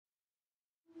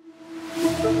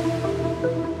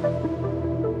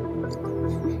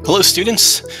Hello,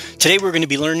 students. Today we're going to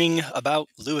be learning about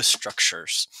Lewis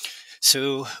structures.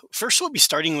 So first we'll be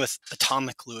starting with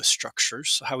atomic Lewis structures,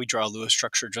 so how we draw a Lewis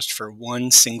structure just for one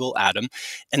single atom,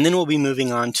 and then we'll be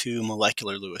moving on to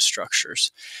molecular Lewis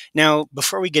structures. Now,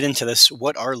 before we get into this,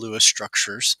 what are Lewis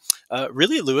structures?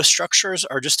 Really, Lewis structures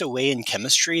are just a way in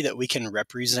chemistry that we can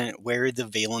represent where the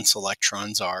valence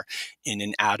electrons are in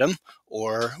an atom,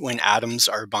 or when atoms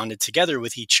are bonded together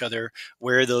with each other,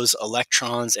 where those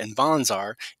electrons and bonds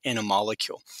are in a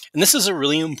molecule. And this is a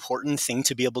really important thing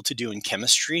to be able to do in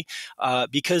chemistry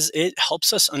because it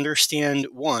helps us understand,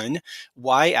 one,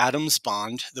 why atoms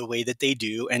bond the way that they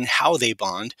do and how they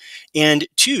bond. And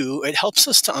two, it helps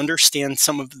us to understand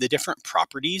some of the different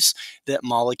properties that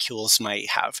molecules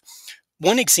might have.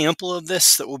 One example of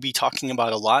this that we'll be talking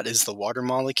about a lot is the water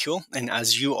molecule. And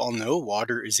as you all know,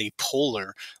 water is a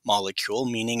polar molecule,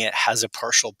 meaning it has a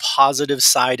partial positive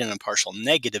side and a partial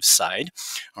negative side.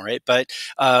 All right, but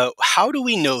how do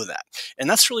we know that? And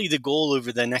that's really the goal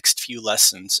over the next few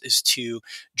lessons, is to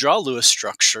draw Lewis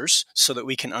structures so that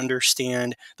we can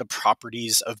understand the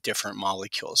properties of different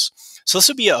molecules. So this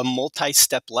will be a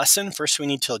multi-step lesson. First, we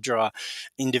need to draw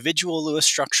individual Lewis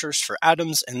structures for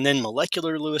atoms, and then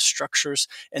molecular Lewis structures.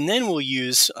 And then we'll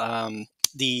use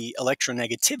the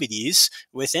electronegativities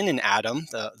within an atom,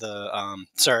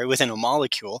 within a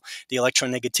molecule, the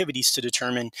electronegativities to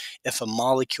determine if a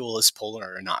molecule is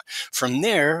polar or not. From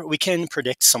there, we can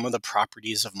predict some of the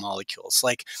properties of molecules,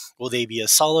 like will they be a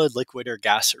solid, liquid, or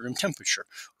gas at room temperature,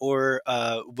 or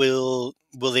will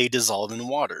they dissolve in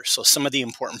water? So some of the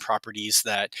important properties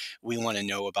that we want to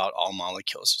know about all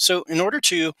molecules. So in order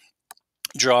to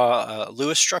draw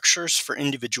Lewis structures for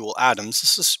individual atoms,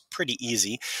 this is pretty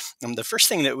easy. The first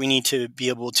thing that we need to be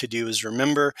able to do is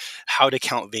remember how to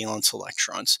count valence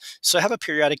electrons. So I have a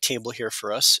periodic table here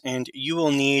for us, and you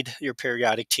will need your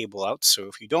periodic table out. So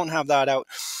if you don't have that out,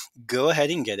 go ahead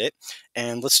and get it.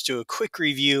 And let's do a quick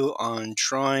review on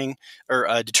drawing or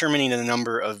determining the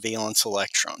number of valence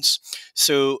electrons.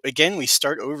 So again, we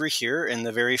start over here in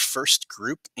the very first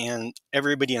group, and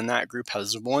everybody in that group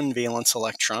has one valence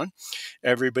electron.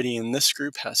 Everybody in this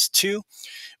group has two.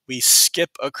 We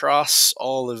skip across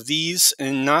all of these,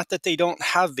 and not that they don't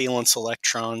have valence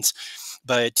electrons,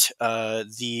 but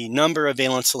the number of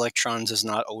valence electrons is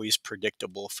not always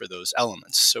predictable for those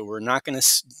elements. So we're not going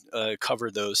to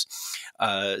cover those.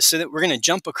 So that we're going to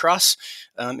jump across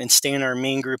and stay in our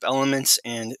main group elements,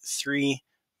 and 3,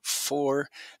 4,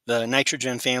 the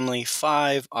nitrogen family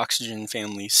 5, oxygen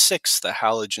family 6, the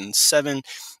halogen 7,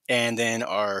 and then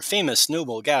our famous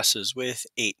noble gases with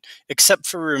 8, except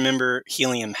for, remember,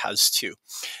 helium has 2.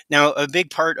 Now, a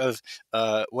big part of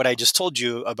what I just told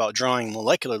you about drawing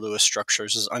molecular Lewis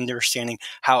structures is understanding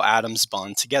how atoms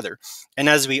bond together. And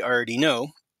as we already know,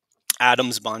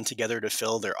 atoms bond together to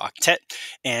fill their octet,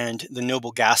 and the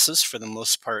noble gases, for the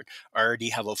most part, already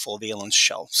have a full valence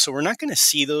shell. So we're not going to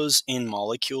see those in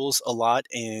molecules a lot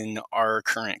in our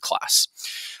current class.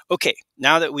 Okay,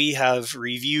 now that we have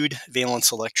reviewed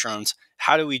valence electrons,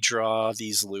 how do we draw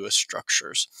these Lewis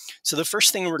structures? So the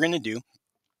first thing we're going to do,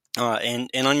 and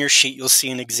on your sheet, you'll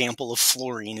see an example of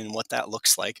fluorine and what that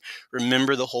looks like.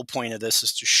 Remember, the whole point of this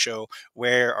is to show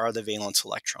where are the valence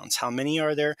electrons, how many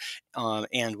are there,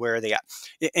 and where are they at.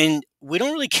 And we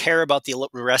don't really care about the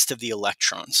rest of the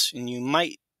electrons, and you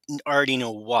might already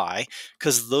know why,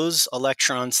 because those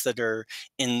electrons that are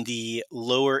in the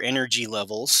lower energy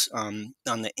levels on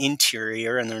the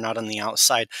interior, and they're not on the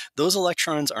outside, those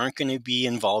electrons aren't going to be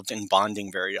involved in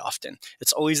bonding very often.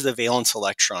 It's always the valence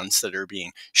electrons that are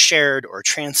being shared or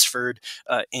transferred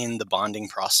in the bonding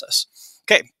process.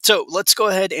 Okay, so let's go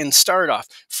ahead and start off.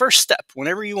 First step,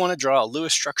 whenever you want to draw a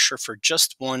Lewis structure for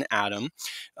just one atom,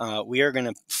 we are going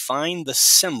to find the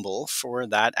symbol for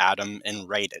that atom and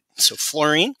write it. So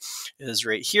fluorine is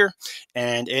right here,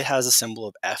 and it has a symbol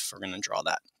of F. We're going to draw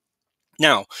that.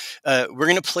 Now, we're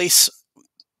going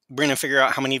to figure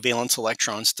out how many valence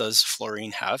electrons does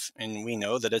fluorine have, and we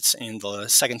know that it's in the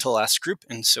second to last group,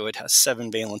 and so it has 7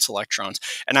 valence electrons.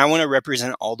 And I want to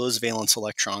represent all those valence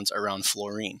electrons around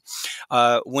fluorine.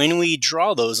 When we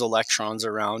draw those electrons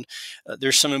around,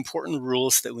 there's some important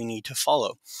rules that we need to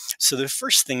follow. So the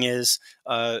first thing is,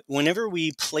 whenever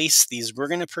we place these, we're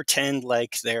going to pretend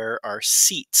like there are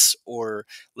seats, or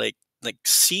like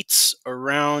seats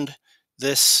around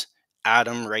this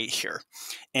atom right here.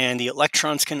 And the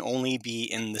electrons can only be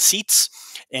in the seats,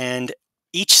 and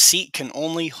each seat can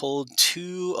only hold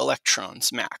 2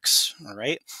 electrons max, all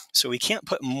right? So we can't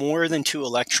put more than 2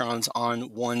 electrons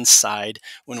on one side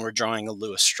when we're drawing a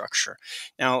Lewis structure.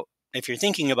 Now, if you're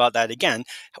thinking about that again,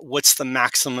 what's the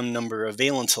maximum number of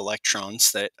valence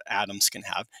electrons that atoms can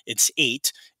have? It's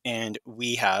 8, and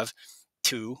we have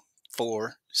 2,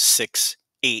 4, 6,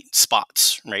 8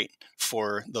 spots, right,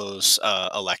 for those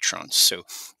electrons. So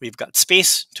we've got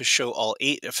space to show all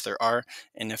 8 if there are,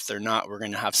 and if they're not, we're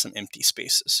going to have some empty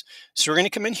spaces. So we're going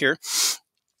to come in here,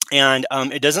 and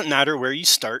it doesn't matter where you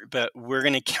start, but we're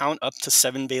going to count up to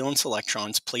 7 valence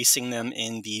electrons, placing them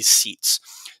in these seats.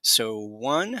 So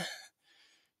 1,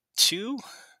 2,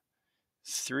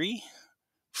 3,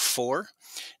 4.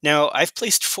 Now I've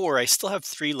placed 4. I still have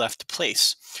 3 left to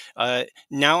place.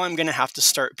 Now I'm going to have to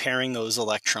start pairing those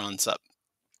electrons up.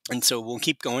 And so we'll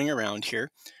keep going around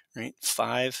here, right?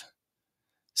 5,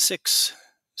 6,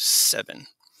 7.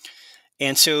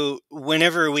 And so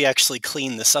whenever we actually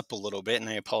clean this up a little bit, and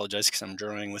I apologize because I'm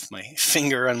drawing with my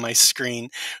finger on my screen,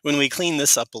 when we clean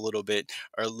this up a little bit,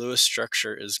 our Lewis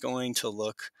structure is going to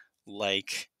look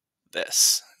like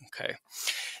this. Okay.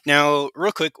 Now,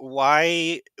 real quick,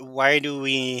 why do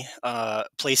we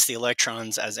place the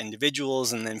electrons as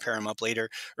individuals and then pair them up later?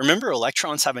 Remember,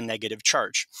 electrons have a negative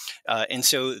charge, and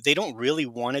so they don't really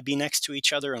want to be next to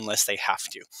each other unless they have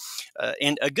to.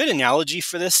 And a good analogy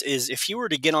for this is if you were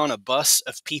to get on a bus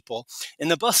of people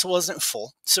and the bus wasn't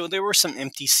full, so there were some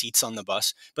empty seats on the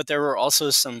bus, but there were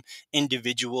also some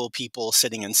individual people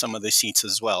sitting in some of the seats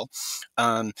as well.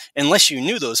 Unless you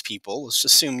knew those people, let's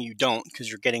assume you don't because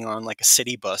you're getting on like a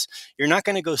city bus, you're not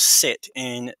going to go sit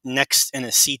next in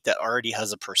a seat that already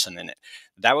has a person in it.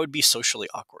 That would be socially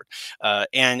awkward.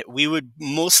 And we would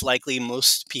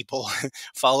most people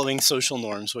following social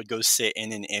norms would go sit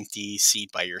in an empty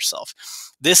seat by yourself.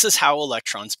 This is how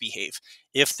electrons behave.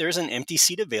 If there's an empty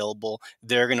seat available,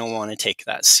 they're going to want to take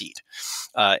that seat.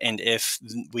 And if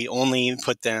we only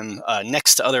put them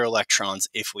next to other electrons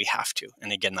if we have to.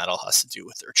 And again, that all has to do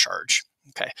with their charge.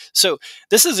 Okay, so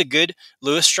this is a good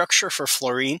Lewis structure for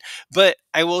fluorine, but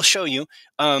I will show you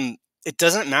it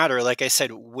doesn't matter, like I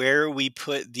said, where we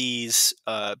put these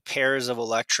pairs of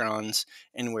electrons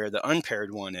and where the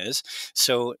unpaired one is.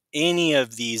 So any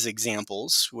of these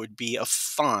examples would be a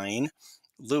fine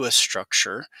Lewis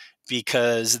structure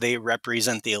because they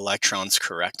represent the electrons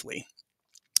correctly.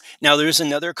 Now, there's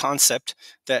another concept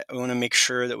that I want to make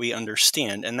sure that we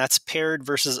understand, and that's paired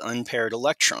versus unpaired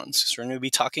electrons. So we're going to be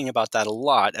talking about that a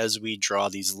lot as we draw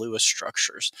these Lewis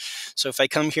structures. So if I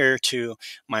come here to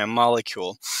my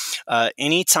molecule,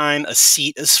 anytime a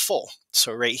seat is full,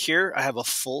 so right here I have a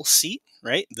full seat,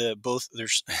 right?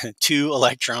 There's 2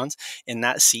 electrons in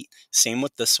that seat, same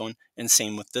with this one, and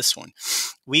same with this one.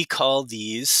 We call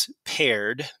these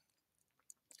paired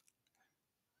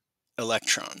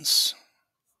electrons.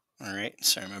 All right,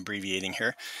 sorry, I'm abbreviating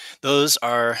here. Those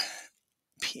are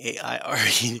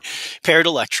PAIRE, paired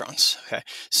electrons. Okay,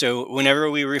 so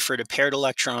whenever we refer to paired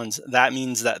electrons, that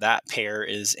means that that pair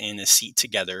is in a seat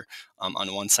together on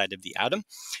one side of the atom.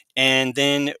 And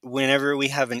then whenever we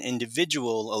have an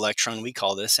individual electron, we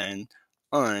call this an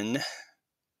unpaired,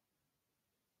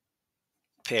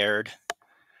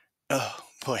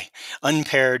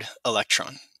 unpaired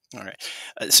electron. All right,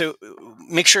 so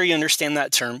make sure you understand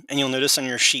that term, and you'll notice on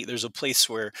your sheet there's a place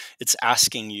where it's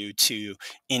asking you to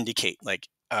indicate like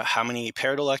how many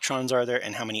paired electrons are there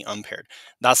and how many unpaired.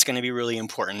 That's going to be really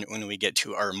important when we get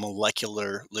to our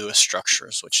molecular Lewis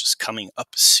structures, which is coming up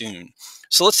soon.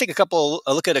 So let's take a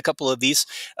look at a couple of these,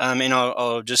 and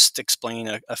I'll just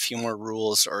explain a few more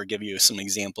rules or give you some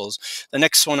examples. The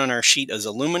next one on our sheet is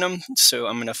aluminum, so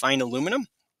I'm going to find aluminum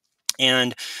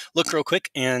and look real quick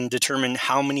and determine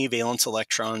how many valence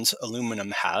electrons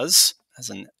aluminum has as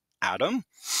an atom.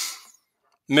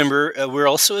 Remember, we're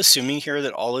also assuming here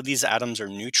that all of these atoms are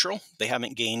neutral. They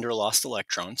haven't gained or lost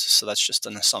electrons, so that's just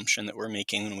an assumption that we're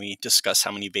making when we discuss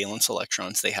how many valence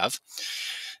electrons they have.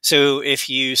 So if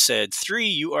you said 3,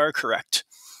 you are correct.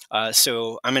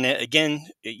 So I'm going to, again,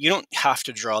 you don't have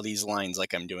to draw these lines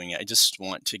like I'm doing it. I just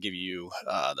want to give you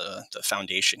the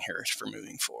foundation here for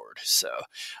moving forward. So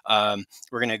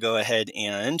we're going to go ahead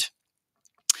and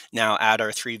now add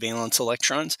our 3 valence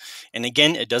electrons. And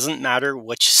again, it doesn't matter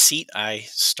which seat I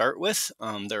start with.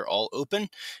 They're all open.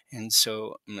 And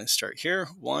so I'm going to start here.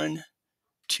 1,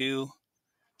 2,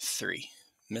 3.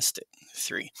 Missed it.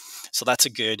 3. So that's a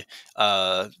good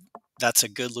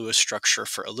Lewis structure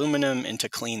for aluminum, and to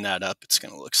clean that up, it's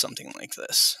going to look something like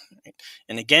this. Right?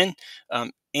 And again,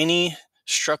 any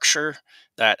structure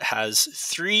that has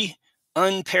 3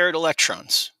 unpaired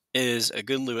electrons is a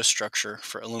good Lewis structure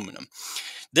for aluminum.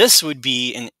 This would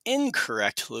be an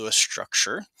incorrect Lewis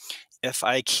structure if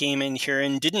I came in here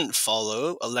and didn't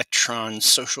follow electron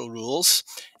social rules,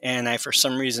 and I for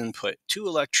some reason put two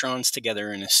electrons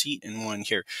together in a seat and one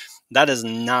here, that is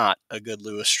not a good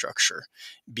Lewis structure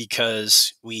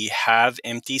because we have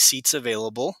empty seats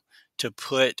available to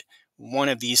put one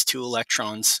of these two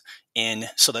electrons in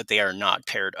so that they are not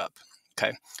paired up.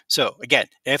 Okay, so again,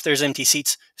 if there's empty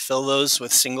seats, fill those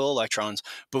with single electrons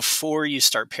before you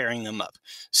start pairing them up.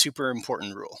 Super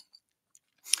important rule.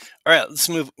 All right, let's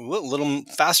move a little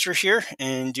faster here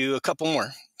and do a couple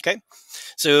more. Okay,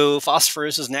 so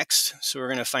phosphorus is next. So we're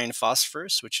going to find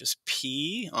phosphorus, which is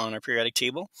P on our periodic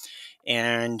table,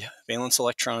 and valence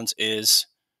electrons is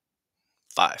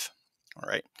 5. All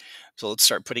right, so let's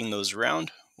start putting those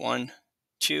around. 1,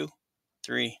 2,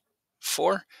 3,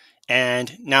 4.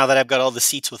 And now that I've got all the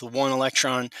seats with one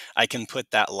electron, I can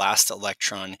put that last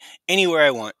electron anywhere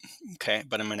I want. Okay,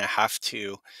 but I'm going to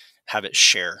have it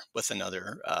share with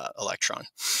another electron.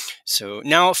 So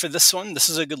now for this one, this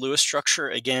is a good Lewis structure.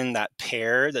 Again, that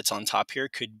pair that's on top here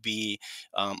could be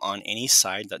on any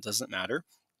side. That doesn't matter.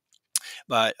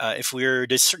 But if we're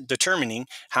determining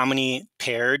how many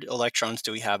paired electrons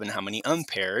do we have and how many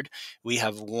unpaired, we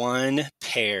have one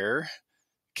pair,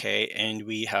 okay, and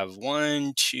we have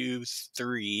 1, 2,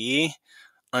 3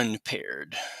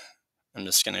 unpaired. I'm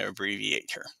just going to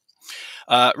abbreviate here.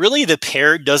 Really, the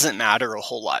pair doesn't matter a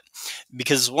whole lot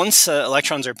because once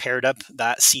electrons are paired up,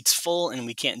 that seat's full and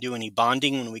we can't do any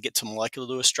bonding when we get to molecular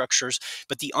Lewis structures.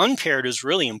 But the unpaired is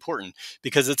really important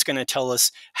because it's going to tell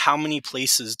us how many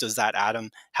places does that atom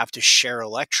have to share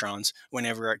electrons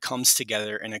whenever it comes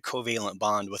together in a covalent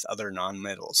bond with other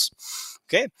nonmetals.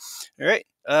 Okay, all right,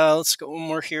 let's go one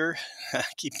more here.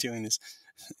 Keep doing this.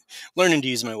 Learning to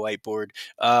use my whiteboard.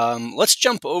 Let's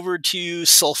jump over to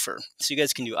sulfur. So you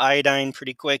guys can do iodine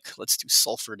pretty quick. Let's do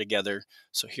sulfur together.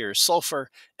 So here's sulfur,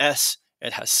 S.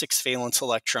 It has 6 valence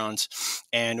electrons.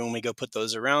 And when we go put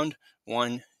those around,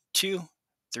 1, 2,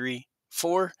 3,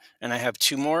 4, and I have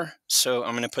 2 more. So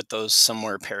I'm going to put those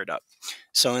somewhere paired up.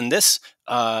 So in this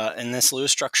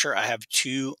Lewis structure, I have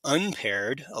 2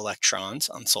 unpaired electrons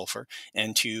on sulfur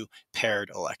and 2 paired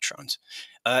electrons.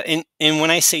 And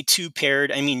when I say 2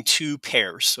 paired, I mean 2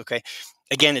 pairs. Okay.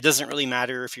 Again, it doesn't really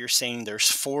matter if you're saying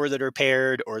there's 4 that are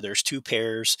paired or there's 2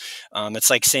 pairs. It's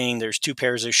like saying there's 2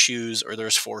 pairs of shoes or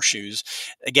there's 4 shoes.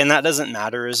 Again, that doesn't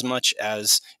matter as much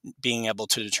as being able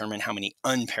to determine how many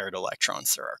unpaired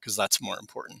electrons there are, because that's more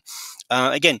important.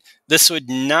 Again, this would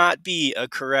not be a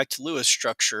correct Lewis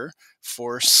structure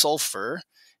for sulfur,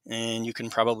 and you can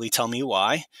probably tell me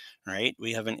why. Right?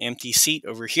 We have an empty seat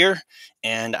over here,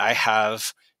 and I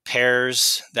have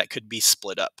pairs that could be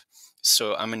split up.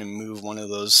 So I'm going to move one of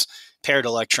those paired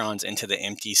electrons into the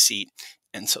empty seat.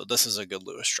 And so this is a good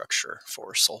Lewis structure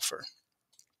for sulfur.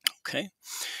 Okay.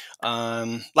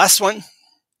 Last one,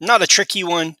 not a tricky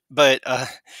one, but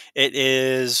it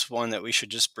is one that we should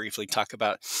just briefly talk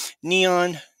about.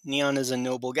 Neon. Neon is a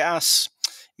noble gas,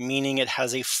 meaning it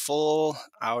has a full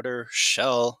outer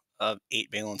shell of 8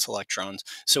 valence electrons.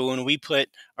 So when we put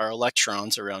our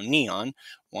electrons around neon,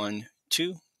 1,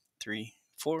 2, 3,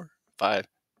 4, 5,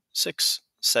 6,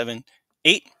 7,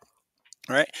 8,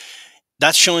 all right,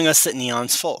 that's showing us that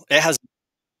neon's full. It has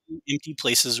empty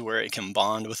places where it can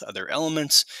bond with other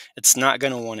elements. It's not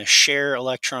going to want to share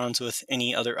electrons with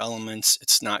any other elements.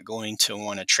 It's not going to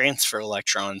want to transfer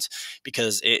electrons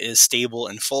because it is stable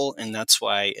and full, and that's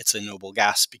why it's a noble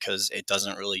gas, because it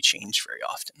doesn't really change very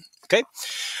often. Okay.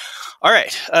 All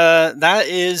right. That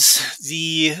is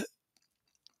the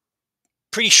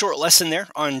pretty short lesson there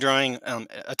on drawing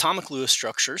atomic Lewis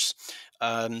structures.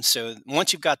 So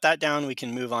once you've got that down, we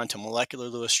can move on to molecular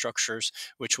Lewis structures,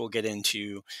 which we'll get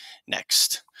into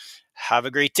next. Have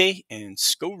a great day and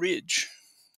Sko Ridge.